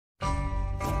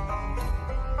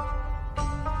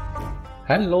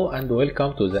Hello and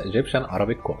welcome to the Egyptian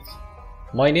Arabic course.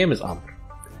 My name is Amr.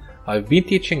 I've been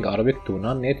teaching Arabic to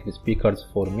non-native speakers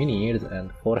for many years and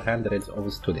for hundreds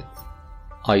of students.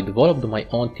 I developed my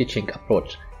own teaching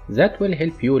approach that will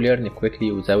help you learn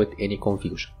quickly without any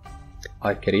confusion.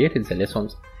 I created the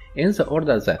lessons in the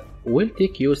order that will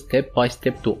take you step by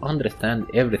step to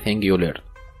understand everything you learn.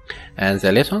 And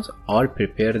the lessons are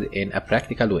prepared in a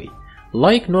practical way,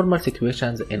 like normal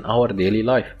situations in our daily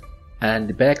life,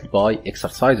 and backed by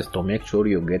exercises to make sure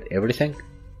you get everything.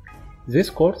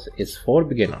 This course is for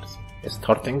beginners,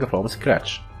 starting from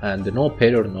scratch, and no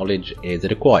prior knowledge is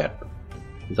required.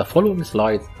 The following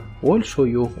slides will show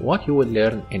you what you will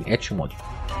learn in each module.